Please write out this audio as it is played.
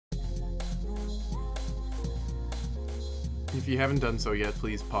If you haven't done so yet,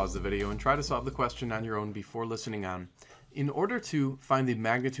 please pause the video and try to solve the question on your own before listening on. In order to find the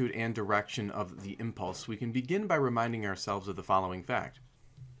magnitude and direction of the impulse, we can begin by reminding ourselves of the following fact.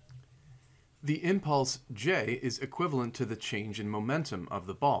 The impulse j is equivalent to the change in momentum of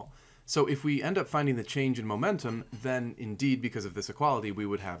the ball. So if we end up finding the change in momentum, then indeed, because of this equality, we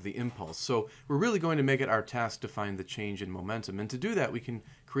would have the impulse. So we're really going to make it our task to find the change in momentum. And to do that, we can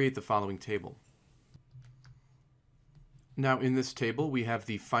create the following table. Now in this table, we have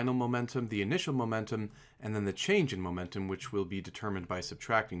the final momentum, the initial momentum, and then the change in momentum, which will be determined by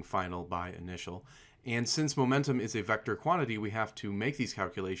subtracting final by initial. And since momentum is a vector quantity, we have to make these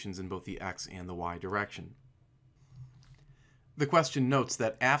calculations in both the x and the y direction. The question notes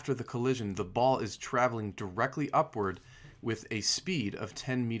that after the collision, the ball is traveling directly upward with a speed of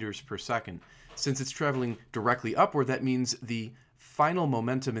 10 meters per second. Since it's traveling directly upward, that means the final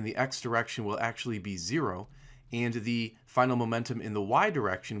momentum in the x direction will actually be 0, and the final momentum in the y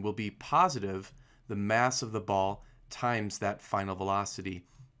direction will be positive, the mass of the ball times that final velocity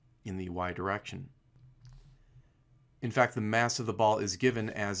in the y direction. In fact, the mass of the ball is given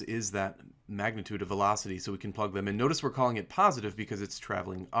as is that magnitude of velocity, so we can plug them in. Notice we're calling it positive because it's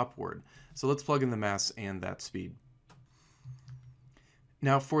traveling upward. So let's plug in the mass and that speed.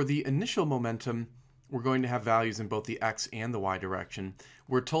 Now for the initial momentum, we're going to have values in both the x and the y direction.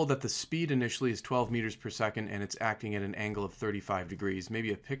 We're told that the speed initially is 12 meters per second and it's acting at an angle of 35 degrees.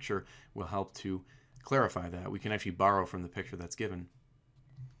 Maybe a picture will help to clarify that. We can actually borrow from the picture that's given.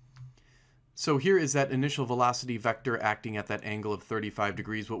 So here is that initial velocity vector acting at that angle of 35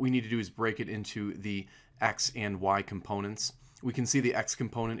 degrees. What we need to do is break it into the x and y components. We can see the x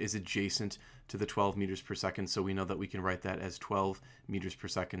component is adjacent to the 12 meters per second, so we know that we can write that as 12 meters per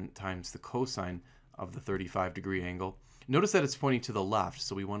second times the cosine of the 35 degree angle. Notice that it's pointing to the left,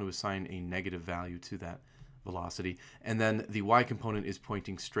 so we want to assign a negative value to that velocity. And then the y component is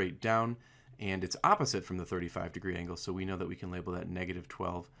pointing straight down, and it's opposite from the 35 degree angle, so we know that we can label that negative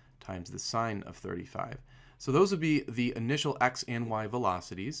 12 times the sine of 35. So those would be the initial x and y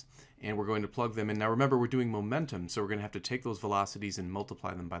velocities, and we're going to plug them in. Now remember, we're doing momentum, so we're going to have to take those velocities and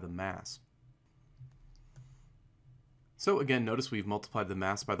multiply them by the mass. So again, notice we've multiplied the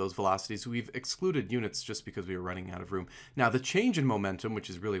mass by those velocities. We've excluded units just because we were running out of room. Now the change in momentum, which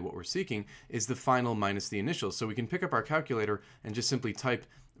is really what we're seeking, is the final minus the initial. So we can pick up our calculator and just simply type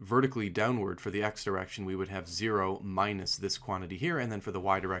vertically downward. For the x direction, we would have 0 minus this quantity here, and then for the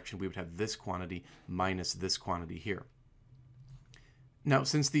y direction, we would have this quantity minus this quantity here. Now,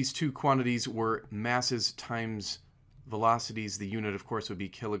 since these two quantities were masses times velocities, the unit, of course, would be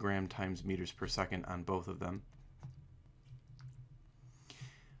kilogram times meters per second on both of them.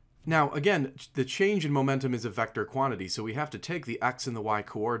 Now, again, the change in momentum is a vector quantity, so we have to take the x and the y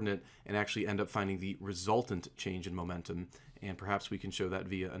coordinate and actually end up finding the resultant change in momentum, and perhaps we can show that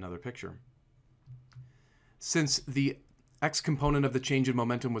via another picture. Since the x component of the change in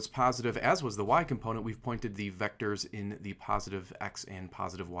momentum was positive, as was the y component, we've pointed the vectors in the positive x and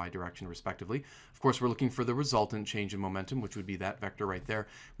positive y direction, respectively. Of course, we're looking for the resultant change in momentum, which would be that vector right there.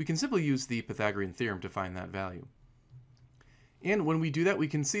 We can simply use the Pythagorean theorem to find that value. And when we do that, we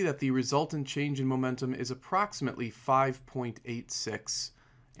can see that the resultant change in momentum is approximately 5.86.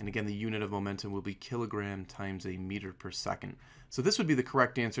 And again, the unit of momentum will be kilogram times a meter per second. So this would be the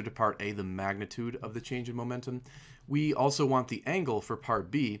correct answer to part A, the magnitude of the change in momentum. We also want the angle for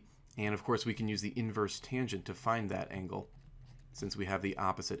part B. And of course, we can use the inverse tangent to find that angle, since we have the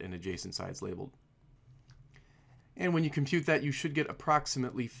opposite and adjacent sides labeled. And when you compute that, you should get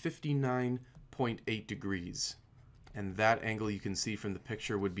approximately 59.8 degrees. And that angle you can see from the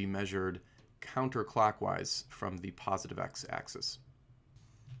picture would be measured counterclockwise from the positive x-axis.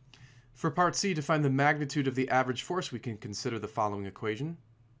 For part C, to find the magnitude of the average force, we can consider the following equation.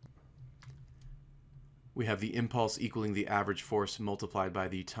 We have the impulse equaling the average force multiplied by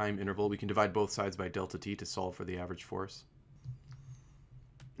the time interval. We can divide both sides by delta t to solve for the average force.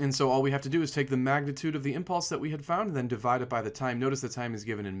 And so all we have to do is take the magnitude of the impulse that we had found and then divide it by the time. Notice the time is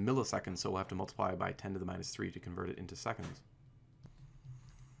given in milliseconds, so we'll have to multiply it by 10 to the minus 3 to convert it into seconds.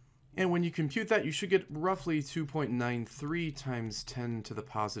 And when you compute that, you should get roughly 2.93 times 10 to the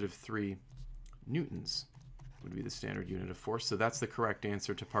positive 3 newtons would be the standard unit of force. So that's the correct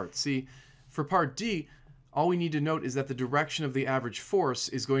answer to part C. For part D, all we need to note is that the direction of the average force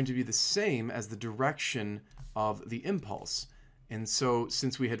is going to be the same as the direction of the impulse. And so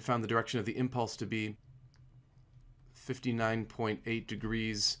since we had found the direction of the impulse to be 59.8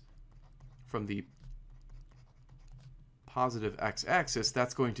 degrees from the positive x-axis,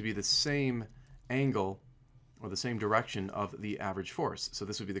 that's going to be the same angle or the same direction of the average force. So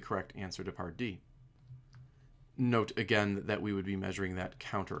this would be the correct answer to part D. note again that we would be measuring that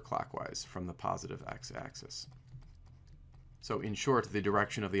counterclockwise from the positive x-axis. So in short, the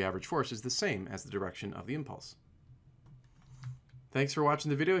direction of the average force is the same as the direction of the impulse. Thanks for watching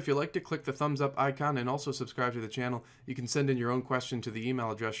the video. If you liked it, click the thumbs up icon and also subscribe to the channel. You can send in your own question to the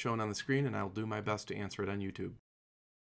email address shown on the screen, and I'll do my best to answer it on YouTube.